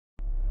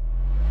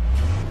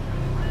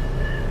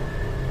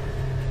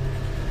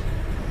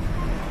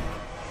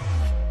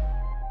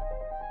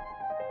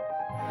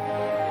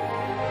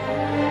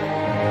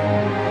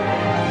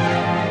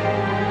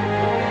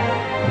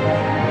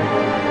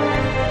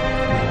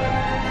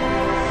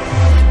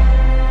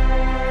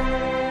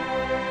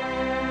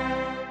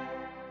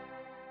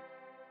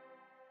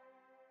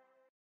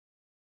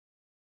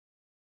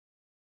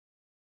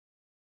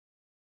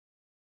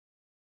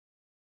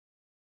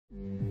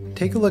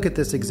Take a look at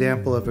this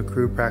example of a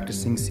crew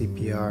practicing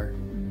CPR.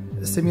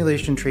 The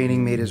simulation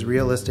training made as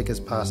realistic as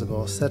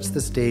possible sets the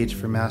stage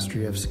for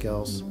mastery of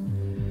skills.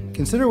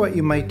 Consider what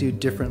you might do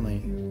differently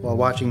while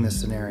watching this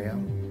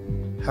scenario.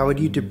 How would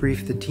you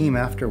debrief the team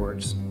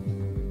afterwards?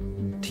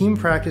 Team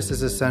practice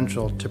is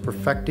essential to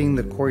perfecting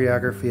the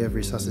choreography of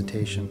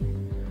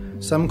resuscitation.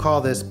 Some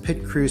call this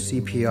pit crew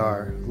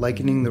CPR,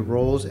 likening the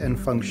roles and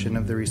function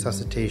of the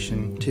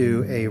resuscitation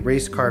to a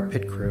race car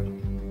pit crew.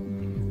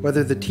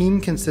 Whether the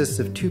team consists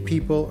of 2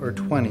 people or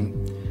 20,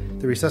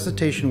 the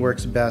resuscitation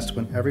works best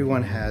when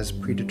everyone has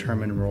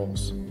predetermined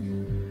roles.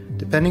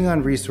 Depending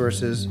on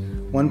resources,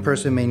 one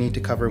person may need to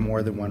cover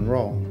more than one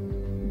role.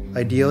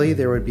 Ideally,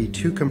 there would be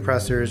 2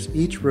 compressors,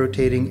 each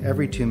rotating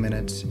every 2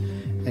 minutes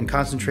and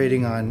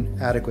concentrating on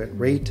adequate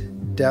rate,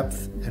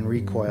 depth, and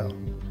recoil.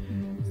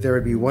 There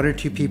would be 1 or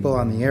 2 people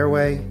on the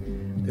airway,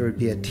 there would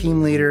be a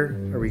team leader,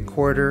 a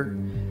recorder,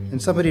 and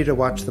somebody to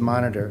watch the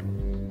monitor.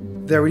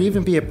 There would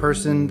even be a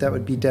person that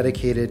would be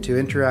dedicated to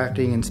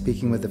interacting and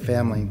speaking with the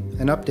family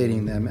and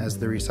updating them as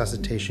the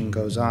resuscitation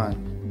goes on.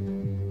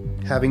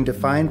 Having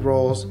defined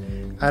roles,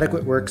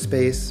 adequate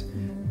workspace,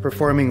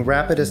 performing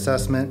rapid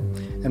assessment,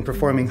 and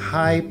performing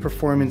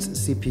high-performance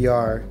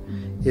CPR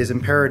is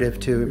imperative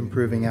to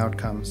improving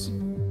outcomes.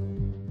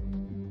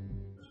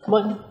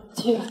 1,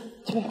 2,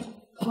 3,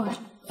 4,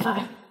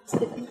 5,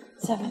 6,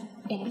 7,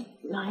 8,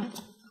 9.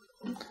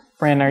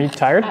 Brandon, are you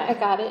tired? I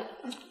got it.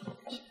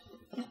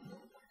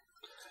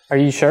 Are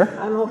you sure?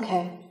 I'm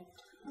okay.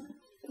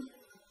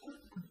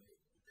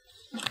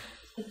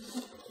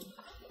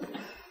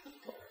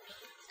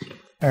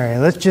 All right,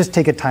 let's just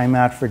take a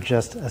timeout for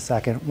just a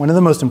second. One of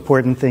the most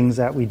important things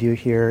that we do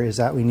here is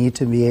that we need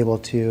to be able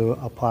to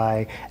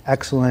apply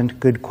excellent,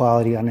 good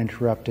quality,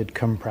 uninterrupted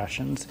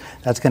compressions.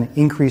 That's going to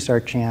increase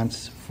our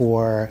chance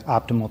for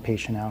optimal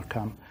patient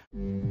outcome.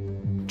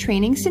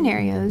 Training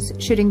scenarios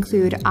should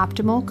include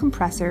optimal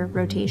compressor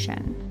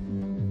rotation.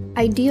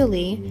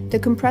 Ideally, the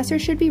compressor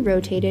should be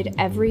rotated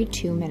every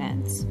 2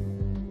 minutes.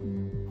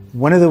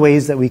 One of the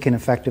ways that we can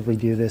effectively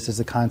do this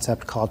is a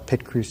concept called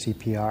pit crew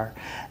CPR.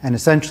 And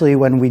essentially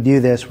when we do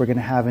this, we're going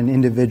to have an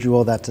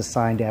individual that's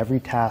assigned to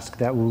every task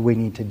that we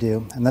need to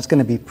do, and that's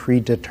going to be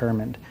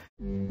predetermined.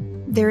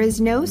 There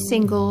is no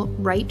single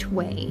right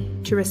way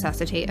to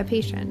resuscitate a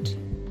patient.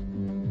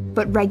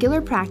 But regular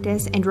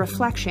practice and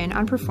reflection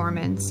on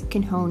performance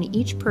can hone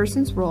each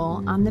person's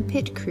role on the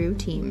pit crew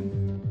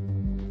team.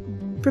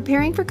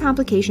 Preparing for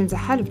complications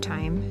ahead of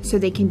time so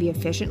they can be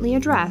efficiently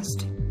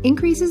addressed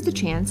increases the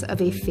chance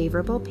of a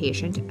favorable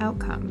patient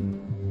outcome.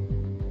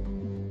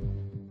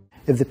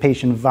 If the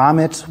patient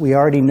vomits, we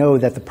already know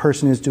that the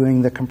person who's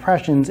doing the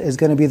compressions is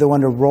going to be the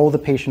one to roll the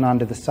patient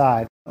onto the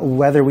side.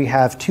 Whether we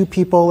have 2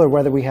 people or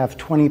whether we have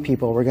 20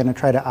 people, we're going to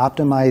try to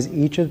optimize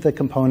each of the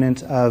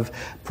components of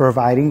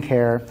providing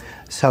care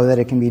so that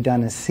it can be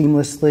done as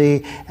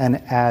seamlessly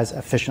and as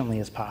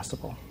efficiently as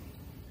possible.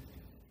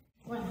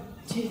 1,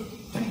 2,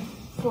 3,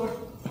 4,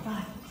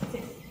 5,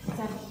 6,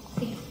 7,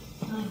 8,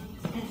 9,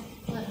 10,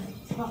 11,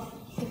 12,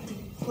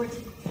 13, 14,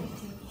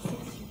 15,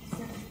 16,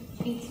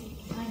 17, 18,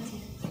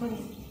 19, 20,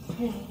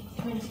 21,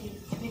 22,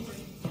 23,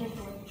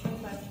 24,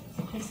 25,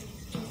 26,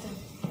 27,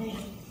 28,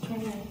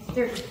 29,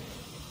 30.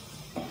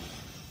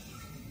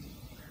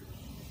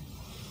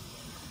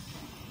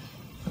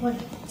 1,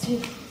 2,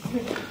 3,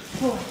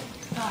 4,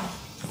 5,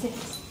 6,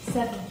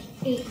 7,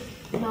 8,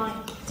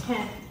 9,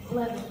 10,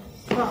 11,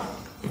 12,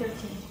 13,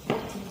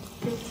 14,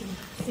 15,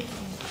 16,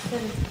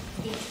 17,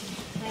 18,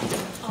 19.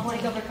 I'll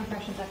take over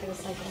compressions after this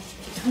cycle.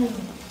 21,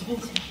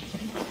 22,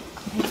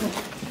 23,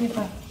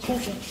 25,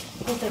 26,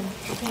 27,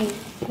 28,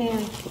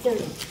 29,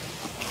 30.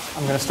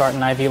 I'm going to start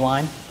an IV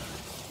line.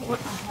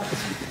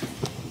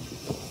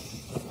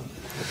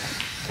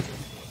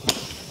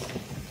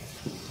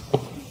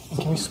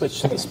 Can we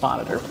switch to this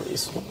monitor,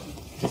 please?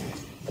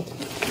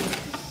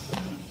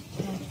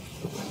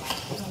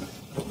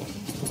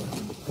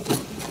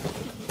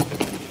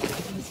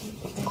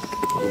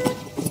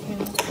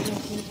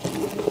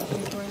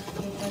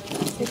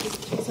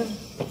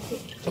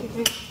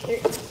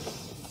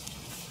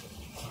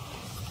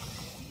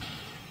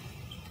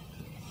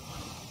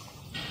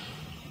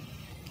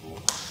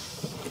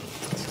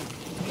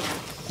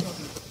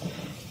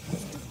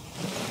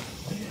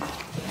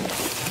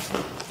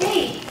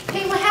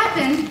 Hey, what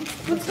happened?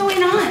 What's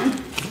going on?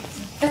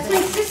 That's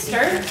my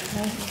sister.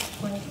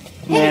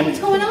 Hey, what's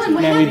going on?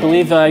 What Ma'am, happened? we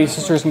believe your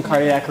sister's in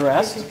cardiac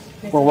arrest.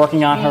 We're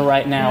working on her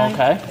right now,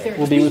 okay?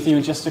 We'll be with you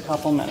in just a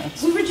couple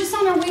minutes. We were just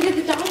on our way to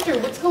the doctor.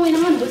 What's going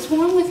on? What's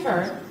wrong with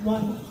her?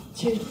 1,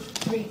 2,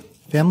 3.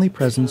 Family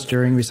presence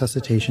during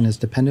resuscitation is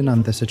dependent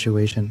on the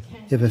situation.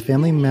 If a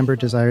family member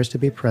desires to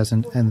be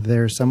present and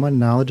there's someone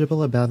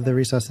knowledgeable about the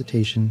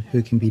resuscitation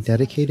who can be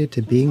dedicated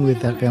to being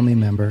with that family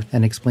member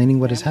and explaining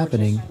what is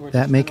happening,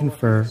 that may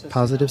confer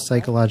positive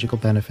psychological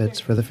benefits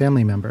for the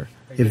family member.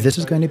 If this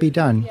is going to be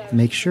done,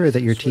 make sure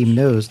that your team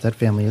knows that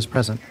family is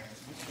present.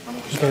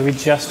 Okay, we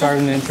just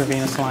started an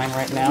intravenous line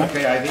right now.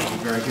 Okay, Ivy,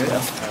 very good.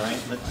 All right,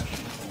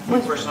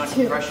 First on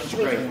compression's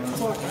great.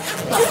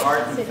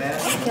 Hard and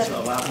fast,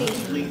 so allow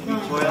complete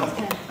recoil.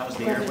 How's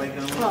the airway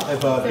going? I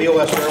have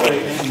BLS airway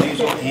in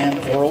nasal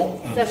and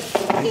oral.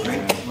 7, 8,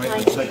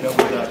 9, 10,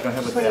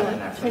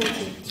 11,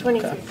 22,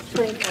 23,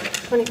 24,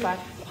 25,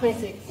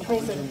 26,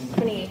 27,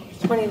 28,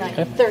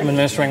 29, 30. I'm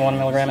administering 1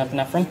 milligram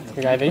epinephrine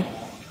for your IV.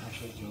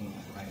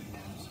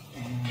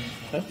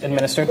 Okay.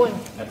 Administered. 1,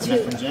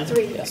 2,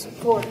 3,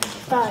 4,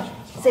 5,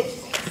 6,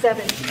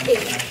 7,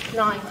 8,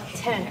 9,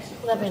 10,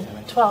 11,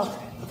 12,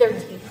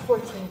 13,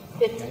 14,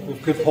 15. We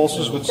have good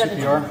pulses with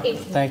 17, CPR. 18,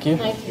 Thank you.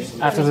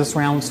 19, After this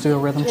round, let's do a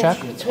rhythm check.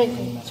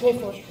 20,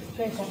 24,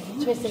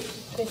 25,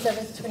 26,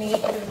 27,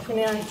 28,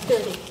 29,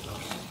 30.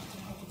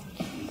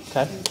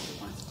 Okay.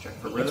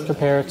 Let's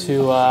prepare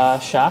to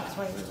shock.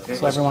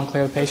 So everyone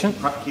clear the patient.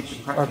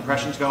 Keep the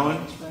compressions going.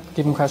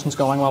 Keep compressions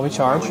going while we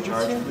charge.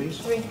 Charge, please.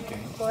 3,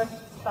 4,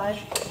 5,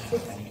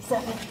 6,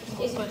 7,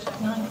 8,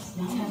 9,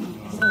 10,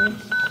 11,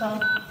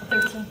 12,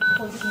 13,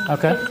 14.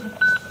 Okay.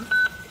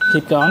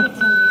 Keep going.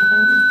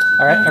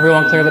 All right,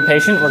 everyone clear the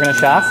patient. We're going to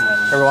shock.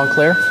 Everyone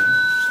clear.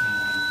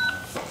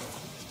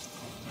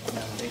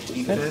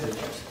 Okay.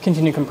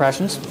 Continue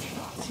compressions.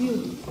 2,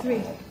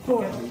 3,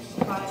 4,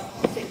 5,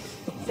 6,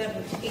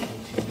 7, 8,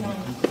 9,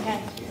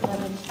 10,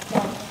 11,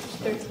 12,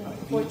 13,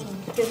 14,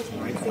 15,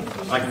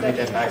 16, I can take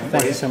that back.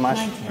 Thank you so much.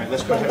 All right,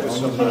 let's go ahead with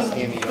some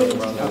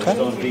amnio around that. We're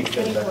still in B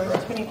fit, is that 24,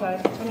 correct?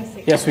 25,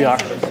 26. Yes, we are.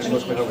 Let's go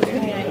ahead with the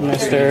amnio.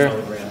 Administer.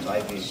 Milligrams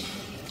IV.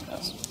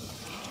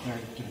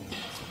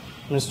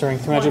 Administering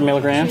 300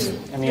 milligrams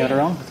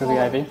amiodarone through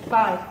the IV.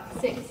 5,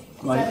 6,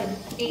 7,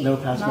 8, No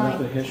past 9,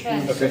 medical history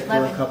 10, for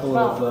 11, a couple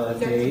 12, of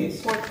 13,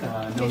 days. 14,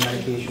 No 15,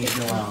 medications,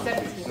 no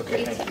allergies.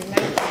 17, 18,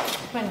 19,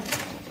 20,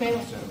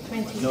 21,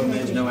 22, No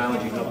meds, no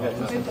allergy, no pet,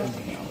 nothing.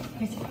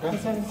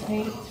 27,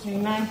 28,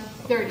 29,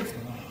 30.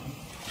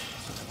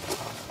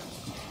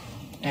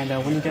 And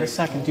when you get a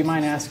second, do you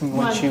mind asking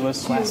when 1, she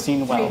was 2, last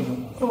seen well?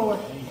 3, 4,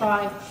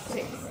 5,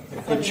 6,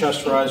 Good 7,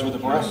 chest rise with the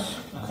breaths.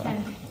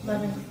 10,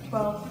 11,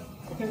 12,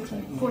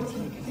 13,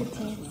 14,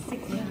 15,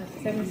 16,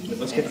 17.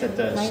 Let's get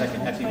that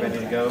second epi ready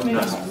to go.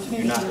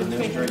 You're not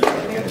administering it,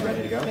 get it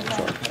ready to go.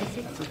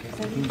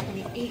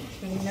 28,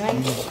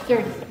 29,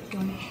 30.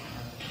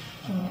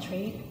 Can you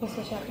trade? We'll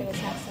switch after the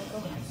half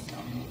cycle.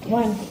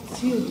 1,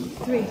 2,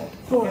 3,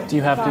 4. Do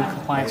you have to do 5,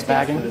 compliance 6,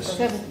 bagging?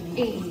 7,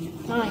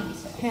 8, 9,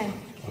 10,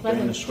 During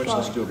 11, the switch,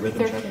 12, let's do a rhythm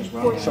check 13, as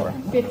well.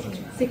 14,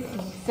 15,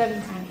 16,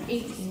 17,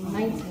 18,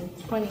 19,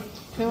 20,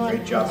 21,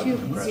 Great job with 22, the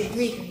compressions.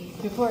 23,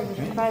 24,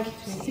 25,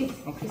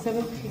 26,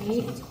 27,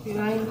 28,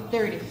 29,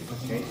 30.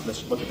 Okay,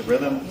 let's look at the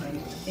rhythm.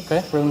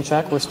 Okay, rhythm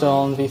check. We're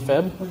still in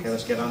VFib. Okay,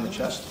 let's get on the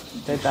chest.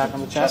 Okay, back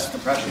on the Chest chest.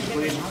 compressions,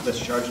 please. Let's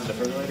charge the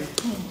defibrillator.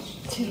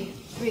 2,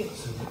 3,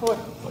 4,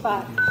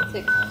 5,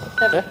 6,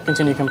 7, Okay,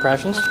 continue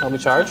compressions while we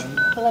charge.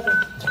 11,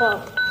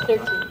 12, 13,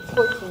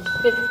 14,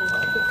 15,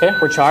 16. Okay,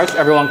 we're charged.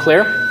 Everyone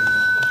clear?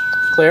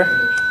 Clear?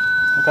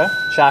 Okay,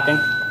 shocking.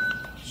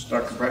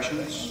 Start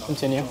compressions.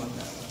 Continue.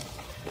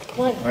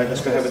 1, All right,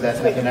 let's go ahead with that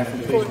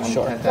epinephrine, please.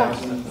 Sure.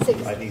 10,000. 6,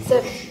 IV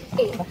 7, push.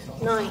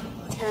 8, 9,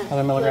 10,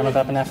 Another milligram of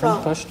 11, epinephrine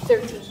 12, pushed.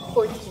 13,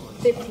 14,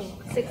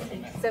 15,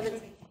 16,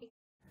 17.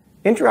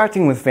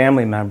 Interacting with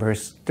family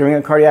members during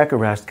a cardiac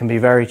arrest can be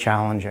very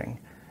challenging.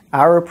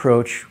 Our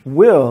approach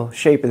will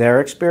shape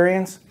their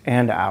experience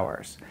and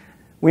ours.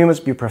 We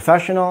must be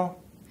professional,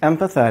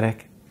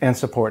 empathetic, and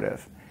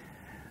supportive.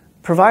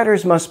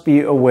 Providers must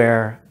be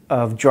aware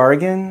of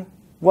jargon,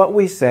 what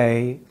we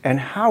say, and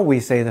how we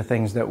say the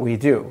things that we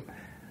do.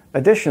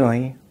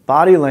 Additionally,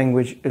 body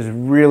language is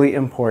really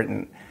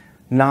important.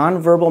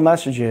 Nonverbal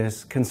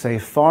messages can say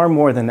far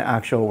more than the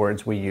actual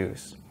words we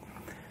use.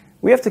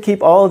 We have to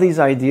keep all of these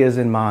ideas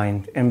in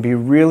mind and be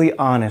really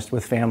honest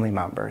with family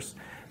members.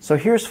 So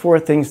here's 4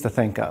 things to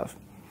think of.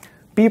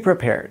 Be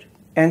prepared.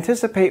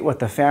 Anticipate what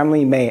the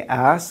family may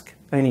ask,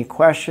 any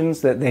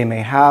questions that they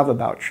may have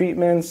about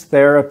treatments,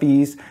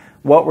 therapies,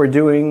 what we're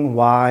doing,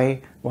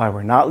 why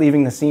we're not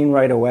leaving the scene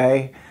right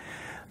away,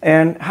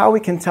 and how we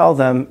can tell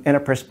them in a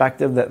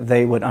perspective that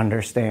they would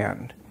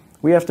understand.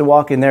 We have to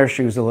walk in their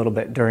shoes a little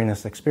bit during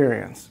this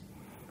experience.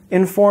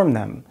 Inform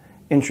them.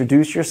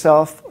 Introduce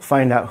yourself,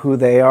 find out who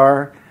they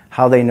are,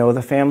 how they know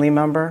the family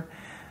member,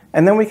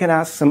 and then we can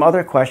ask some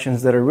other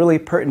questions that are really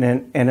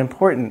pertinent and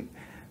important.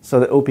 So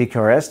the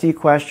OPQRST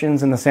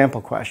questions and the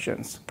sample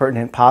questions,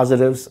 pertinent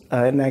positives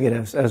and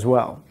negatives as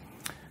well.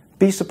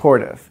 Be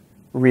supportive.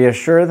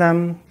 Reassure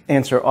them,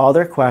 answer all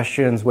their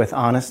questions with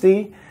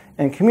honesty,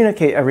 and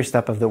communicate every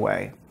step of the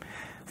way.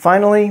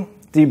 Finally,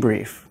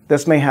 debrief.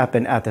 This may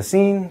happen at the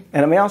scene,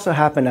 and it may also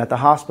happen at the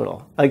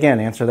hospital. Again,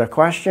 answer their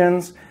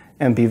questions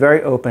and be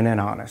very open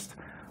and honest.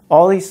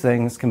 All these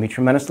things can be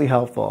tremendously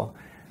helpful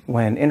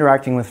when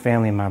interacting with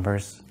family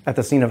members at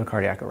the scene of a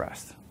cardiac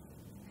arrest.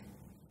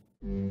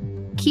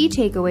 Key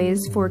takeaways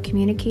for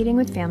communicating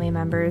with family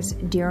members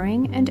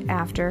during and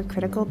after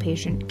critical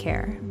patient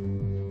care.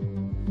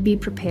 Be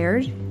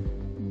prepared,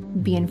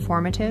 be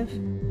informative,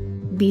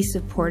 be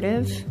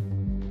supportive,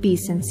 be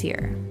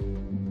sincere.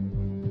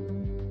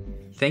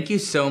 Thank you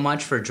so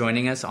much for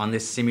joining us on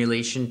this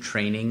simulation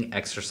training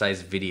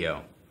exercise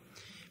video.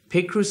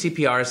 Pit crew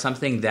CPR is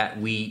something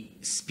that we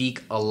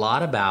speak a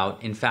lot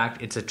about. In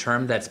fact, it's a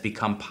term that's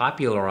become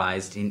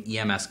popularized in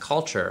EMS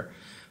culture.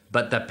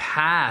 But the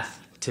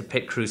path to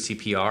pit crew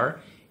CPR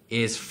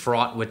is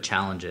fraught with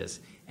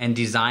challenges. And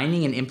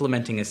designing and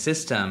implementing a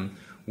system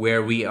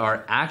where we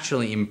are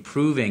actually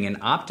improving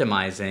and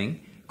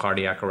optimizing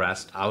cardiac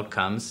arrest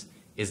outcomes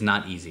is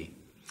not easy.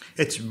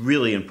 It's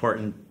really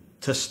important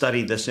to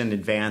study this in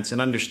advance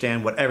and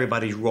understand what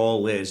everybody's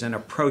role is and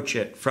approach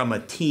it from a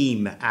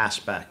team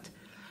aspect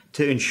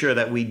to ensure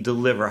that we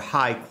deliver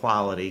high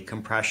quality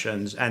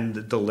compressions and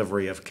the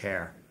delivery of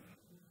care.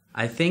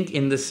 I think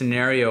in the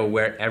scenario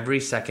where every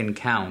second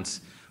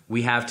counts,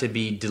 we have to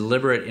be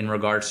deliberate in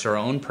regards to our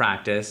own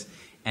practice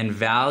and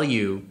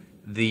value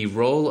the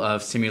role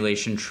of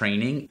simulation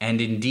training. And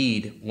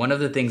indeed, one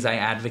of the things I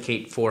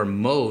advocate for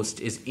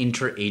most is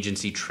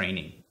interagency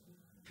training.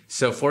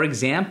 So for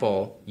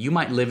example, you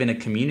might live in a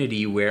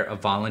community where a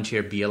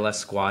volunteer BLS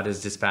squad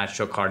is dispatched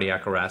to a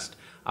cardiac arrest,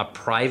 a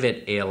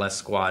private ALS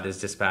squad is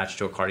dispatched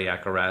to a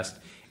cardiac arrest,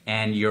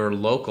 and your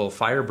local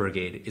fire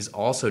brigade is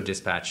also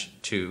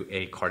dispatched to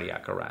a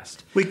cardiac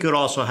arrest. We could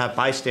also have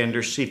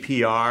bystander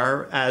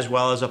CPR as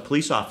well as a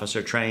police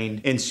officer trained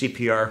in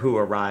CPR who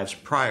arrives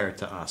prior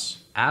to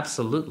us.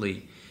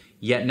 Absolutely.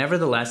 Yet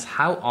nevertheless,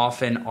 how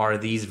often are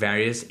these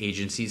various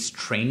agencies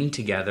training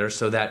together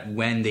so that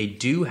when they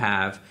do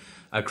have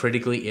a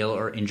critically ill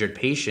or injured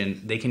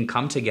patient, they can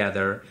come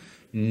together,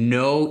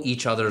 know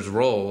each other's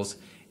roles,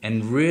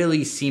 and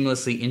really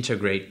seamlessly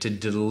integrate to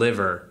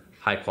deliver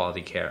high quality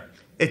care?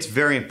 It's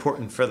very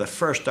important for the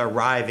first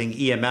arriving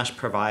EMS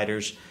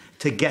providers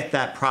to get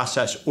that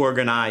process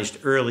organized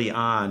early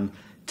on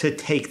to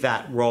take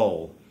that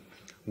role.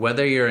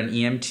 Whether you're an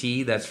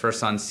EMT that's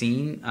first on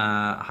scene,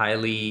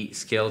 highly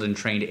skilled and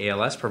trained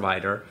ALS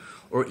provider,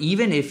 or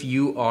even if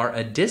you are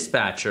a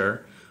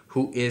dispatcher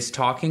who is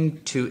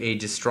talking to a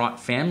distraught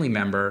family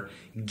member,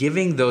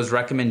 giving those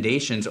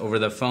recommendations over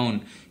the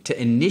phone to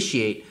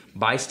initiate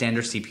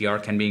bystander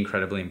CPR can be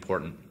incredibly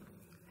important.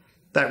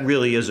 That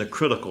really is a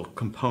critical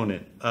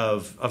component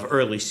of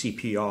early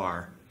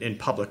CPR in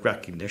public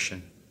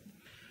recognition.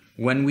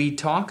 When we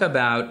talk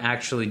about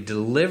actually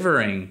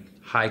delivering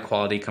high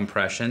quality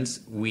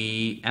compressions,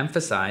 we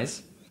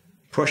emphasize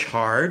push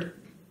hard,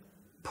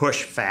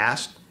 push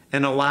fast,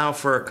 and allow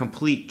for a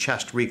complete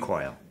chest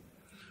recoil.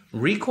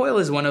 Recoil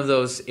is one of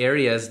those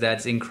areas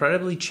that's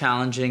incredibly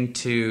challenging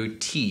to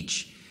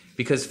teach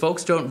because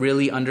folks don't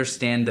really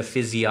understand the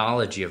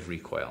physiology of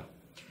recoil.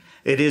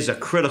 It is a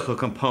critical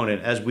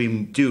component as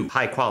we do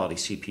high-quality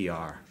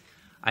CPR.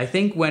 I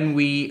think when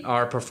we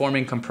are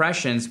performing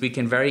compressions, we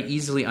can very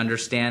easily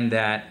understand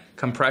that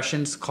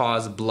compressions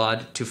cause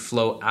blood to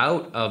flow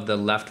out of the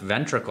left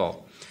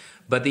ventricle.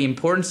 But the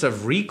importance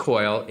of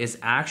recoil is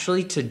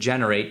actually to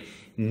generate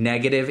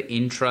negative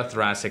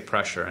intrathoracic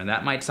pressure. And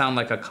that might sound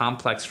like a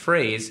complex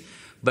phrase,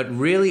 but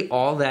really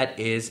all that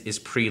is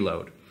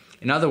preload.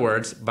 In other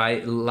words,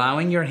 by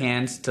allowing your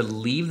hands to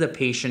leave the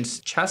patient's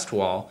chest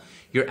wall,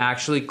 you're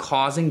actually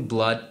causing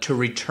blood to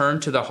return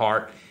to the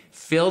heart,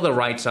 fill the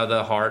right side of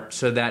the heart,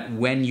 so that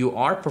when you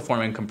are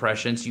performing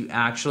compressions, you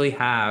actually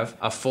have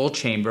a full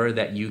chamber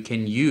that you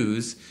can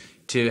use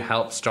to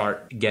help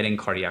start getting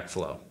cardiac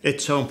flow.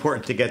 It's so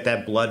important to get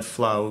that blood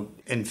flow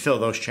and fill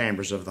those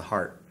chambers of the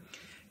heart.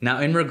 Now,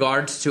 in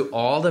regards to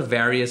all the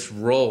various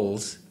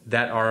roles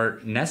that are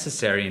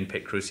necessary in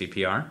pit crew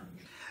CPR,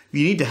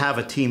 you need to have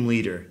a team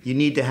leader. You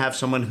need to have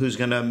someone who's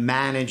going to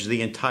manage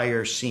the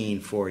entire scene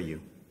for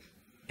you.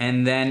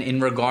 And then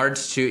in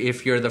regards to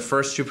if you're the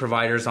first two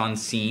providers on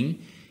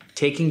scene,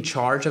 taking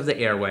charge of the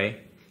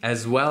airway,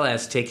 as well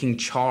as taking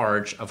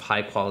charge of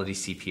high quality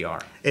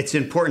CPR. It's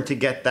important to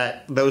get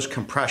those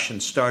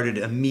compressions started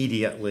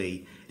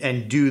immediately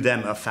and do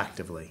them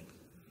effectively.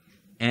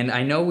 And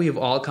I know we've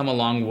all come a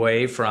long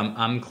way from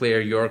I'm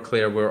clear, you're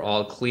clear, we're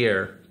all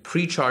clear,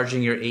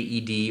 pre-charging your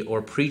AED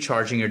or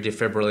pre-charging your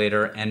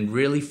defibrillator and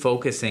really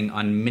focusing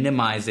on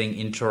minimizing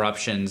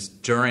interruptions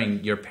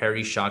during your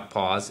peri-shock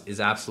pause is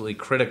absolutely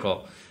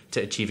critical to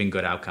achieving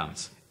good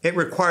outcomes. It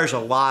requires a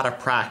lot of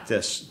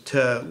practice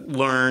to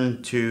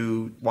learn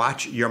to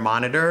watch your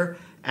monitor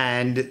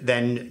and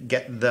then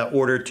get the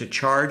order to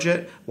charge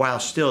it while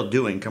still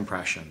doing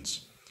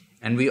compressions.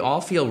 And we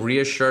all feel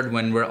reassured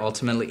when we're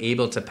ultimately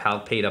able to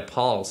palpate a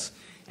pulse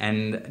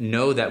and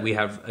know that we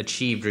have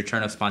achieved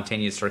return of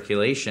spontaneous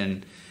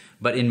circulation.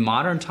 But in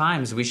modern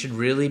times, we should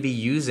really be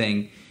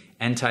using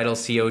end-tidal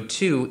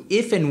CO2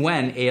 if and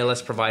when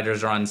ALS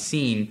providers are on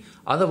scene,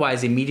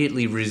 otherwise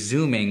immediately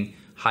resuming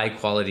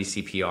high-quality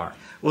CPR.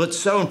 Well, it's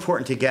so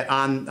important to get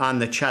on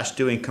the chest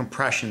doing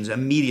compressions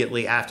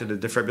immediately after the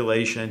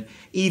defibrillation,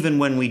 even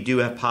when we do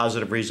have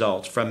positive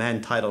results from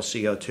end-tidal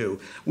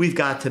CO2. We've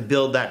got to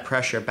build that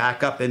pressure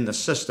back up in the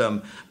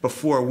system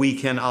before we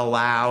can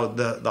allow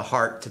the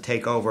heart to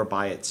take over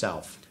by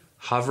itself.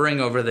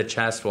 Hovering over the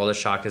chest while the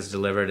shock is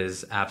delivered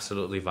is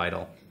absolutely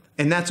vital.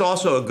 And that's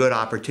also a good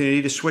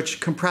opportunity to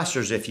switch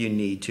compressors if you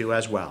need to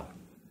as well.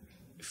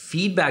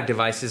 Feedback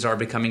devices are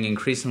becoming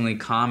increasingly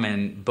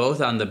common both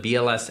on the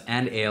BLS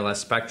and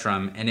ALS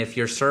spectrum, and if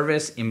your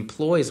service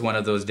employs one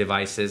of those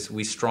devices,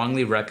 we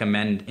strongly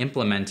recommend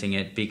implementing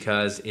it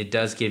because it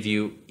does give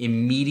you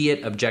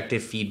immediate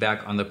objective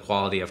feedback on the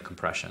quality of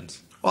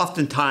compressions.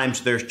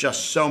 Oftentimes there's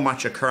just so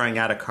much occurring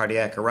out of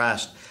cardiac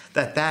arrest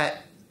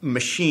that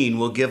machine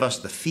will give us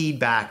the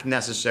feedback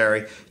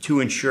necessary to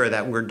ensure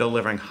that we're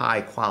delivering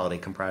high quality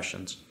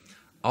compressions.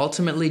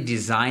 Ultimately,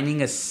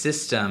 designing a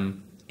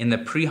system in the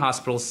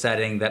pre-hospital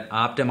setting that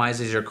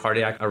optimizes your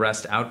cardiac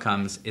arrest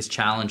outcomes is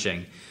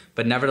challenging,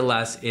 but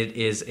nevertheless, it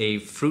is a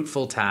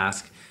fruitful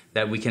task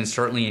that we can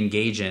certainly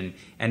engage in.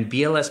 And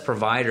BLS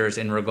providers,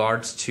 in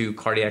regards to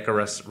cardiac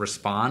arrest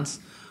response,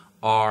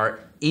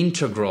 are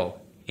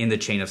integral in the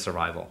chain of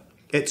survival.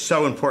 It's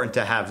so important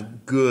to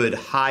have good,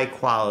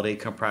 high-quality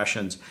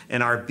compressions,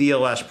 and our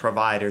BLS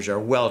providers are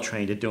well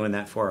trained at doing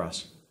that for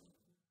us.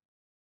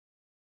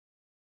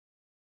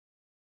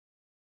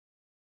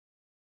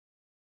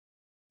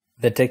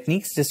 The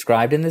techniques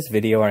described in this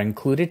video are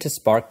included to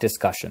spark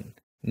discussion,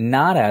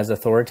 not as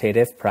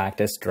authoritative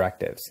practice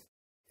directives.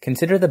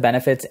 Consider the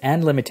benefits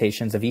and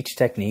limitations of each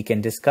technique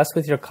and discuss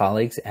with your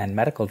colleagues and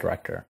medical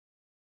director.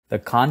 The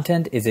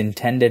content is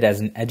intended as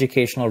an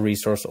educational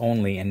resource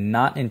only and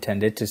not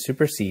intended to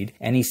supersede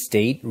any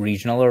state,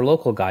 regional, or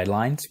local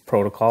guidelines,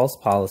 protocols,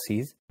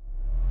 policies,